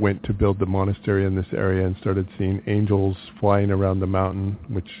and went to build the monastery in this area and started seeing angels flying around the mountain,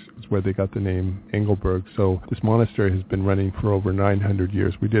 which is where they got the name Engelberg. So this monastery has been running for over 900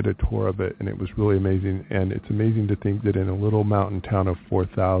 years. We did a tour of it, and it was really amazing. And it's amazing to think that in a little mountain town of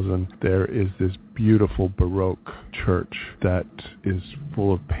 4,000, there is this beautiful Baroque church that is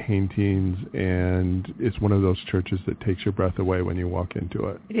full of paintings, and it's one of those churches that takes your breath away when you walk into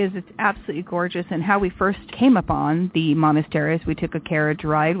it. It is. It's absolutely gorgeous. And how we first came upon the monastery is we took a carriage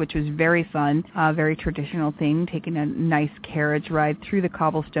ride, which was very fun, a very traditional thing, taking a nice carriage ride through the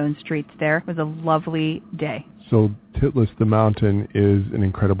cobblestone streets there. It was a lovely day. So Titlis, the mountain, is an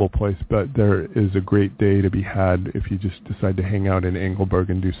incredible place, but there is a great day to be had if you just decide to hang out in Engelberg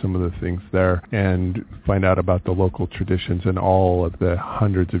and do some of the things there and find out about the local traditions and all of the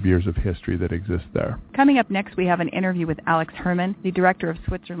hundreds of years of history that exist there. Coming up next, we have an interview with Alex Herman, the Director of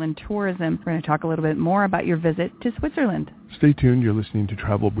Switzerland Tourism. We're going to talk a little bit more about your visit to Switzerland. Stay tuned. You're listening to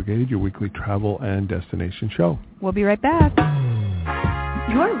Travel Brigade, your weekly travel and destination show. We'll be right back.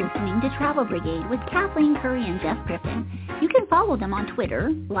 You're listening to Travel Brigade with Kathleen Curry and Jeff Griffin. You can follow them on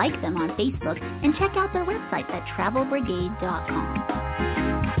Twitter, like them on Facebook, and check out their website at travelbrigade.com.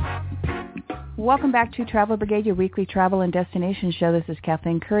 Welcome back to Travel Brigade, your weekly travel and destination show. This is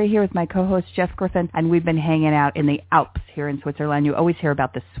Kathleen Curry here with my co-host Jeff Griffin, and we've been hanging out in the Alps here in Switzerland. You always hear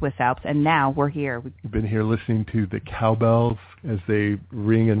about the Swiss Alps, and now we're here. We've been here listening to the cowbells as they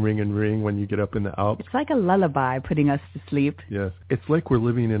ring and ring and ring when you get up in the Alps. It's like a lullaby putting us to sleep. Yes. It's like we're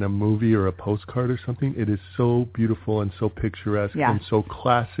living in a movie or a postcard or something. It is so beautiful and so picturesque and so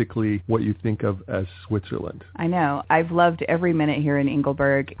classically what you think of as Switzerland. I know. I've loved every minute here in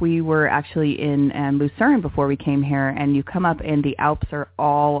Engelberg. We were actually in Lucerne before we came here, and you come up and the Alps are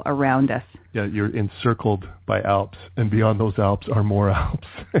all around us. Yeah, you're encircled by Alps, and beyond those Alps are more Alps.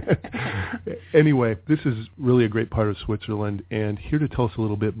 Anyway, this is really a great part of Switzerland, and here to tell us a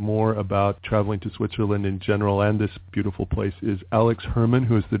little bit more about traveling to Switzerland in general and this beautiful place is Alex Herman,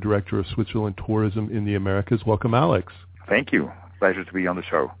 who is the Director of Switzerland Tourism in the Americas. Welcome, Alex. Thank you. Pleasure to be on the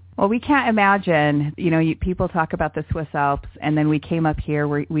show. Well, we can't imagine, people talk about the Swiss Alps, and then we came up here.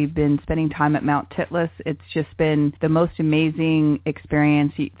 We've been spending time at Mount Titlis. It's just been the most amazing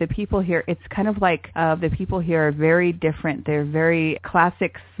experience. The people here, it's kind of like the people here are very different. They're very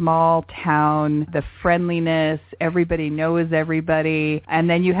classic small town, the friendliness, everybody knows everybody, and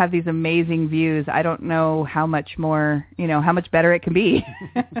then you have these amazing views. I don't know how much more, how much better it can be.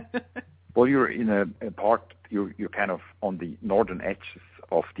 Well, you're in a part, you're kind of on the northern edges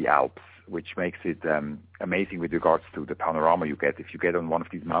of the Alps, which makes it amazing with regards to the panorama you get. If you get on one of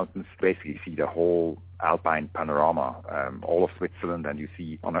these mountains, basically you see the whole alpine panorama, all of Switzerland, and you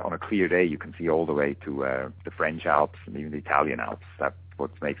see on a clear day you can see all the way to the French Alps and even the Italian Alps. That's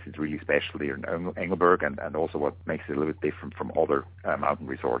what makes it really special here in Engelberg, and also what makes it a little bit different from other mountain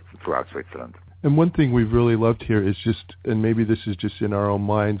resorts throughout Switzerland. And one thing we've really loved here is just, and maybe this is just in our own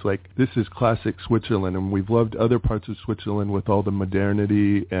minds, like this is classic Switzerland, and we've loved other parts of Switzerland with all the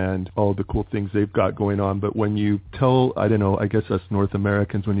modernity and all the cool things they've got going on. But when you tell, I guess us North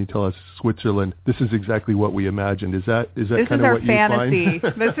Americans, when you tell us Switzerland, this is exactly what we imagined. Is that kind of what fantasy. You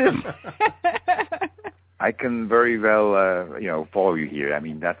find? This is I can very well, follow you here. I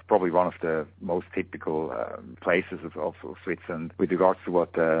mean, that's probably one of the most typical places of Switzerland with regards to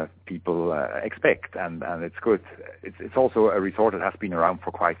what people expect, and it's good. It's also a resort that has been around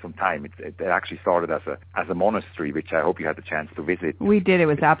for quite some time. It actually started as a monastery, which I hope you had the chance to visit. We did. It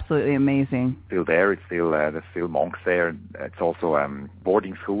was absolutely amazing. Still there. It's still there's still monks there. It's also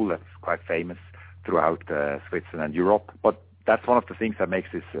boarding school that's quite famous throughout Switzerland and Europe, but that's one of the things that makes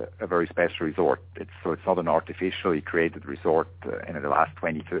this a very special resort. It's not an artificially created resort in the last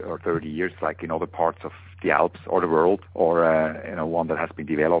 20 or 30 years like in other parts of the Alps or the world, or one that has been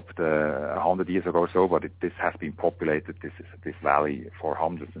developed 100 years ago or so, but this has been populated, this valley, for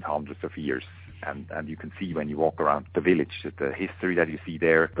hundreds and hundreds of years. And you can see when you walk around the village, the history that you see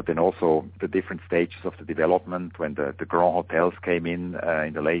there, but then also the different stages of the development. When the Grand Hotels came in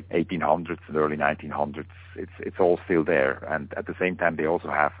the late 1800s and early 1900s, it's all still there. And at the same time, they also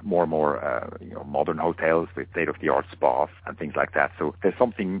have more and more modern hotels with state-of-the-art spas and things like that. So there's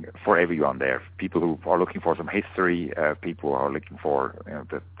something for everyone there. People who are looking for some history, people who are looking for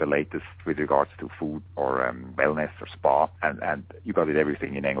the latest with regards to food or wellness or spa, and you got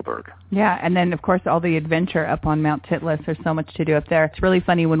everything in Engelberg. Yeah, and then of course all the adventure up on Mount Titlis. There's so much to do up there. It's really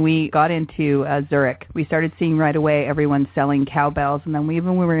funny, when we got into Zurich, we started seeing right away everyone selling cowbells, and then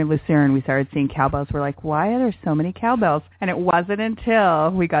when we were in Lucerne, we started seeing cowbells. We're like, why are there so many cowbells? And it wasn't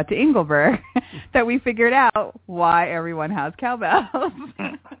until we got to Engelberg that we figured out why everyone has cowbells.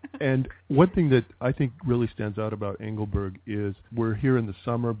 And one thing that I think really stands out about Engelberg is we're here in the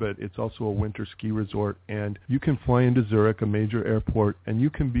summer, but it's also a winter ski resort, and you can fly into Zurich, a major airport, and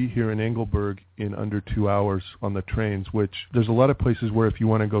you can be here in Engelberg in under 2 hours on the trains, which there's a lot of places where if you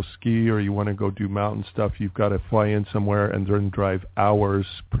want to go ski or you want to go do mountain stuff, you've got to fly in somewhere and then drive hours,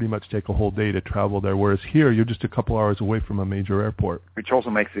 pretty much take a whole day to travel there, whereas here you're just a couple hours away from a major airport. Which also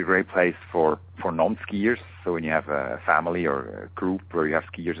makes it a great place for non-skiers. So when you have a family or a group where you have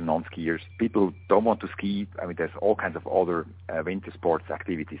skiers and non-skiers, people who don't want to ski, I mean, there's all kinds of other winter sports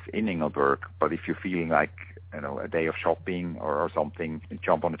activities in Engelberg, but if you're feeling like a day of shopping or something, you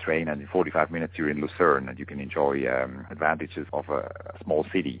jump on a train and in 45 minutes you're in Lucerne and you can enjoy advantages of a small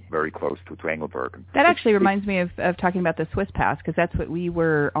city very close to Engelberg. That actually reminds me of talking about the Swiss Pass, because that's what we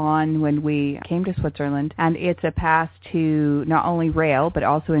were on when we came to Switzerland, and it's a pass to not only rail but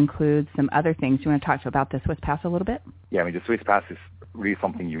also includes some other things. Do you want to talk about the Swiss Pass a little bit? Yeah, I mean, the Swiss Pass is really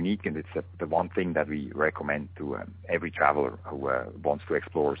something unique, and it's the one thing that we recommend to every traveler who wants to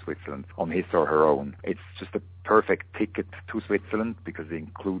explore Switzerland on his or her own. It's just a perfect ticket to Switzerland because it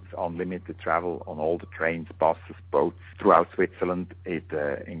includes unlimited travel on all the trains, buses, boats throughout Switzerland. It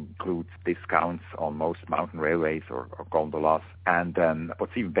includes discounts on most mountain railways or gondolas, and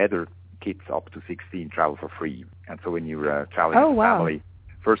what's even better, kids up to 16 travel for free. And so when you're traveling with a family,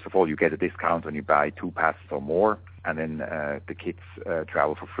 first of all, you get a discount when you buy 2 passes or more, and then the kids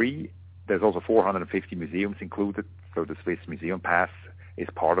travel for free. There's also 450 museums included, so the Swiss Museum Pass is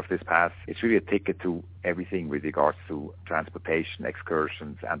part of this pass. It's really a ticket to everything with regards to transportation,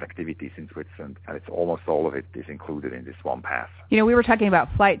 excursions, and activities in Switzerland, and it's almost all of it is included in this one pass. We were talking about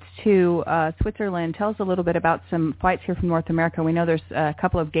flights to Switzerland. Tell us a little bit about some flights here from North America. We know there's a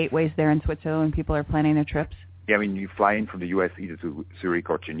couple of gateways there in Switzerland. People are planning their trips. Yeah, I mean, you fly in from the U.S. either to Zurich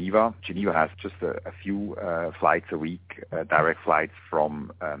or Geneva. Geneva has just a few flights a week, direct flights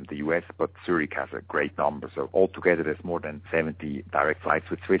from the U.S., but Zurich has a great number. So altogether, there's more than 70 direct flights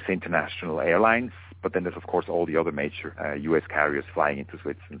with Swiss International Airlines. But then there's, of course, all the other major U.S. carriers flying into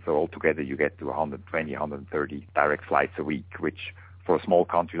Switzerland. So altogether, you get to 120, 130 direct flights a week, which for a small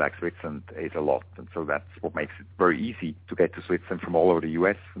country like Switzerland is a lot. And so that's what makes it very easy to get to Switzerland from all over the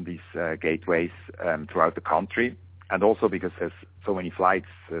U.S. from these gateways throughout the country. And also because there's so many flights,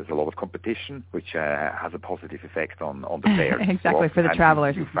 there's a lot of competition, which has a positive effect on the fares. Exactly, so for the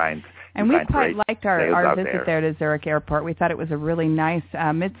travelers. And we quite liked our visit there to Zurich Airport. We thought it was a really nice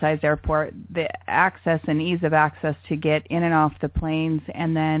mid-sized airport. The access and ease of access to get in and off the planes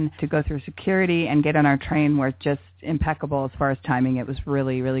and then to go through security and get on our train were just impeccable as far as timing. It was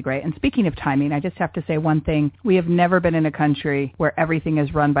really, really great. And speaking of timing, I just have to say one thing. We have never been in a country where everything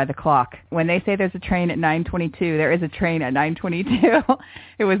is run by the clock. When they say there's a train at 9:22, there is a train at 9:22.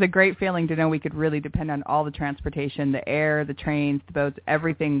 It was a great feeling to know we could really depend on all the transportation, the air, the trains, the boats.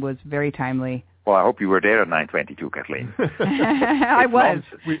 Everything was very timely. Well, I hope you were there at 9:22, Kathleen. I was.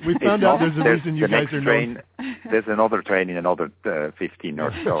 We found out there's a reason you guys are known. There's another train in another 15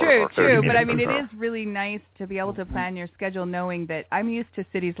 or so. True, or 30 minutes. But I mean, it is really nice to be able to plan your schedule knowing that I'm used to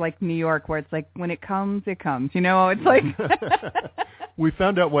cities like New York where it's like, when it comes, it comes. It's like... We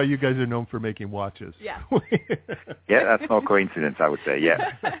found out why you guys are known for making watches. Yeah. Yeah, that's no coincidence, I would say,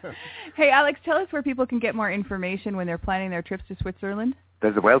 yeah. Hey, Alex, tell us where people can get more information when they're planning their trips to Switzerland.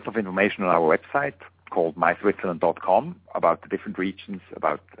 There's a wealth of information on our website called myswitzerland.com about the different regions,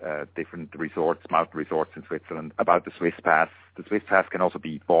 about different resorts, mountain resorts in Switzerland, about the Swiss Pass. The Swiss Pass can also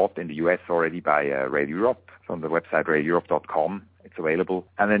be bought in the U.S. already by Rail Europe. It's on the website raileurope.com. it's available.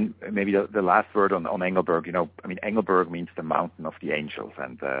 And then maybe the last word on Engelberg. Engelberg means the mountain of the angels.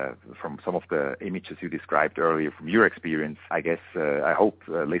 And from some of the images you described earlier from your experience, I guess, I hope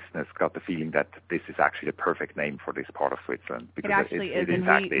listeners got the feeling that this is actually the perfect name for this part of Switzerland. Because it actually is. In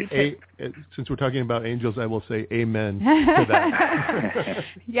fact is. Since we're talking about angels, I will say amen to that.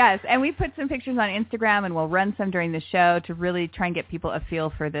 Yes, and we put some pictures on Instagram, and we'll run some during the show to really try and get people a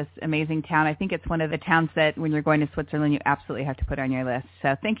feel for this amazing town. I think it's one of the towns that when you're going to Switzerland, you absolutely have to put on your list.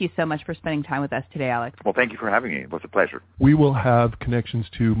 So thank you so much for spending time with us today, Alex. Well, thank you for having me. It was a pleasure. We will have connections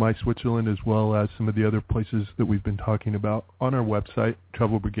to My Switzerland as well as some of the other places that we've been talking about on our website,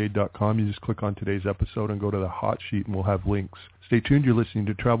 travelbrigade.com. You just click on today's episode and go to the hot sheet, and we'll have links. Stay tuned. You're listening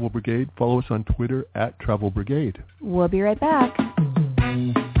to Travel Brigade. Follow us on Twitter at Travel Brigade. We'll be right back.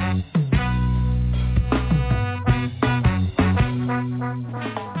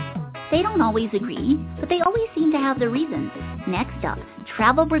 They don't always agree, but they always seem to have their reasons. Next up,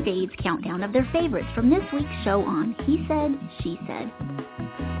 Travel Brigade's countdown of their favorites from this week's show on He Said, She Said.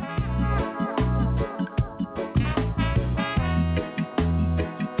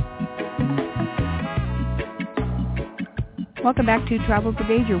 Welcome back to Travel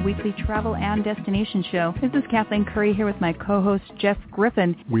Brigade, your weekly travel and destination show. This is Kathleen Curry here with my co-host Jeff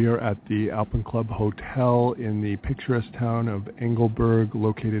Griffin. We are at the Alpenclub Hotel in the picturesque town of Engelberg,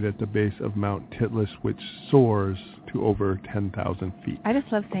 located at the base of Mount Titlis, which soars to over 10,000 feet. I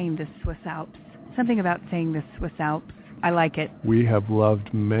just love saying the Swiss Alps. Something about saying the Swiss Alps. I like it. We have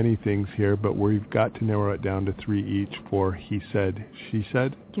loved many things here, but we've got to narrow it down to 3 each for He Said, She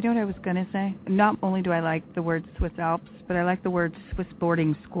Said. You know what I was going to say? Not only do I like the word Swiss Alps, but I like the word Swiss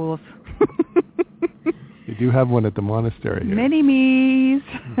boarding schools. You do have one at the monastery here. Mini-me's.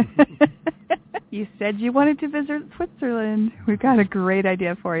 You said you wanted to visit Switzerland. We've got a great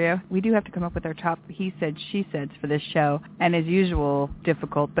idea for you. We do have to come up with our top He Said, She Said for this show. And as usual,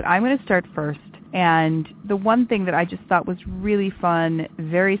 difficult. But I'm going to start first. And the one thing that I just thought was really fun,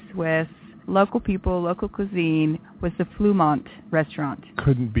 very Swiss, local people, local cuisine, was the Flumont restaurant.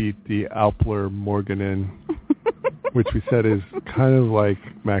 Couldn't beat the Alpler Morganen, which we said is kind of like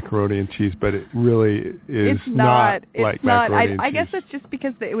macaroni and cheese, but it really is not like macaroni and cheese. I guess it's just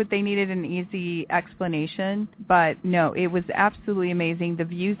because they needed an easy explanation. But no, it was absolutely amazing. The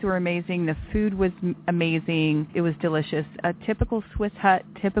views were amazing. The food was amazing. It was delicious. A typical Swiss hut,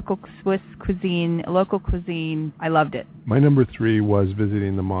 typical Swiss cuisine, local cuisine. I loved it. My number 3 was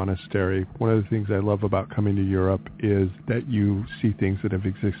visiting the monastery. One of the things I love about coming to Europe is that you see things that have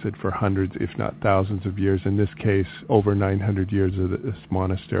existed for hundreds, if not thousands of years. In this case, over 900 years of this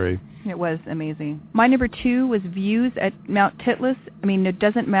monastery. It was amazing. My number 2 was views at Mount Titlis. I mean, it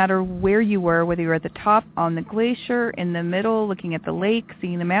doesn't matter where you were, whether you were at the top, on the glacier, in the middle, looking at the lake,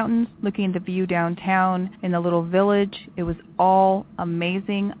 seeing the mountains, looking at the view downtown, in the little village. It was all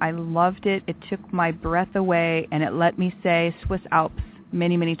amazing. I loved it. It took my breath away, and it let me say Swiss Alps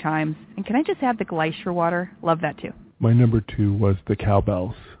many, many times. And can I just add the glacier water? Love that too. My number 2 was the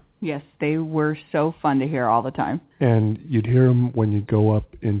cowbells. Yes, they were so fun to hear all the time. And you'd hear them when you go up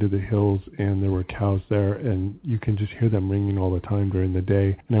into the hills, and there were cows there, and you can just hear them ringing all the time during the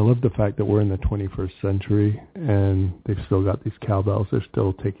day. And I love the fact that we're in the 21st century, and they've still got these cowbells. They're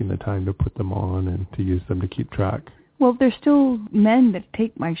still taking the time to put them on and to use them to keep track. Well, there's still men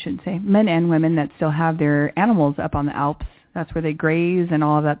and women that still have their animals up on the Alps. That's where they graze and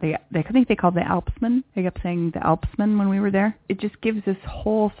all of that. I think they called the Alpsmen. They kept saying the Alpsmen when we were there. It just gives this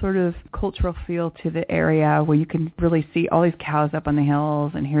whole sort of cultural feel to the area where you can really see all these cows up on the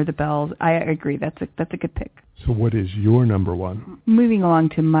hills and hear the bells. I agree. That's a good pick. So what is your number 1? Moving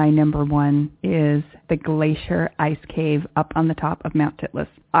along to my number 1 is the Glacier Ice Cave up on the top of Mount Titlis.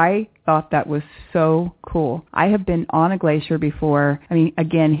 I thought that was so cool. I have been on a glacier before. I mean,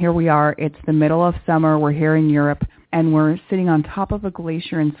 again, here we are. It's the middle of summer. We're here in Europe. And we're sitting on top of a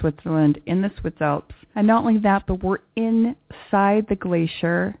glacier in Switzerland in the Swiss Alps. And not only that, but we're inside the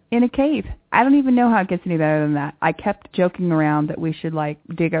glacier in a cave. I don't even know how it gets any better than that. I kept joking around that we should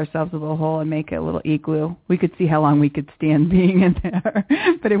dig ourselves a little hole and make a little igloo. We could see how long we could stand being in there.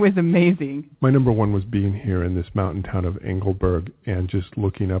 But it was amazing. My number 1 was being here in this mountain town of Engelberg and just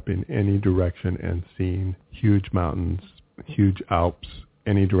looking up in any direction and seeing huge mountains, huge Alps,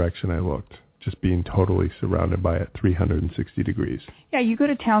 any direction I looked. Just being totally surrounded by it 360 degrees. Yeah, you go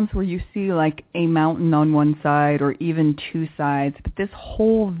to towns where you see like a mountain on one side or even 2 sides, but this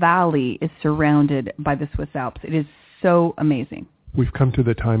whole valley is surrounded by the Swiss Alps. It is so amazing. We've come to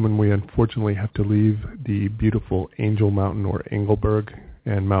the time when we unfortunately have to leave the beautiful Angel Mountain or Engelberg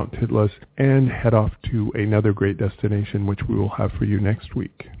and Mount Titlis and head off to another great destination which we will have for you next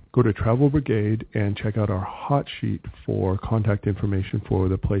week. Go to Travel Brigade and check out our hot sheet for contact information for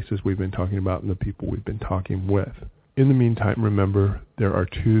the places we've been talking about and the people we've been talking with. In the meantime, remember, there are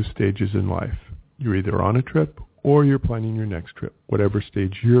 2 stages in life. You're either on a trip or you're planning your next trip. Whatever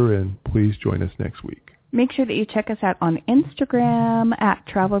stage you're in, please join us next week. Make sure that you check us out on Instagram at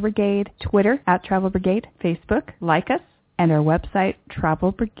Travel Brigade, Twitter at Travel Brigade, Facebook, like us, and our website,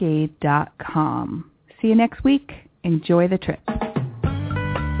 travelbrigade.com. See you next week. Enjoy the trip.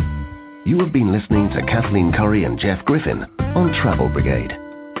 You have been listening to Kathleen Curry and Jeff Griffin on Travel Brigade.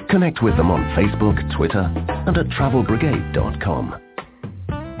 Connect with them on Facebook, Twitter, and at travelbrigade.com.